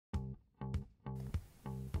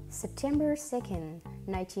September 2nd,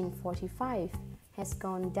 1945 has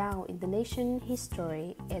gone down in the nation's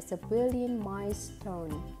history as a brilliant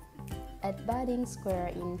milestone. At Bading Square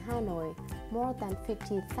in Hanoi, more than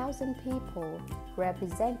 50,000 people,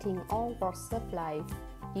 representing all walks of life,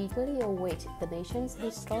 eagerly await the nation's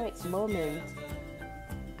historic moment.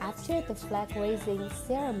 After the flag-raising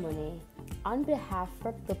ceremony, on behalf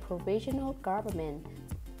of the provisional government,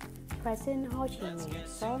 President Ho Chi Minh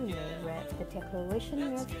solemnly read the Declaration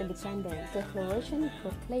of Independence. The declaration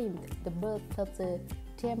proclaimed the birth of the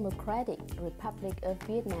Democratic Republic of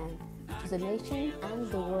Vietnam to the nation and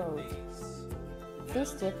the world.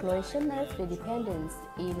 This Declaration of Independence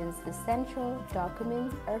is the central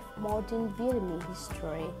document of modern Vietnamese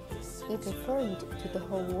history. It affirmed to the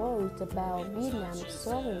whole world about Vietnam's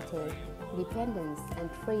sovereignty, independence, and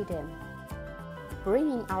freedom,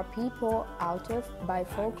 bringing our people out of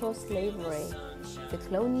bifocal slavery. The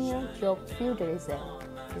colonial yoke feudalism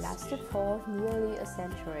lasted for nearly a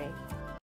century.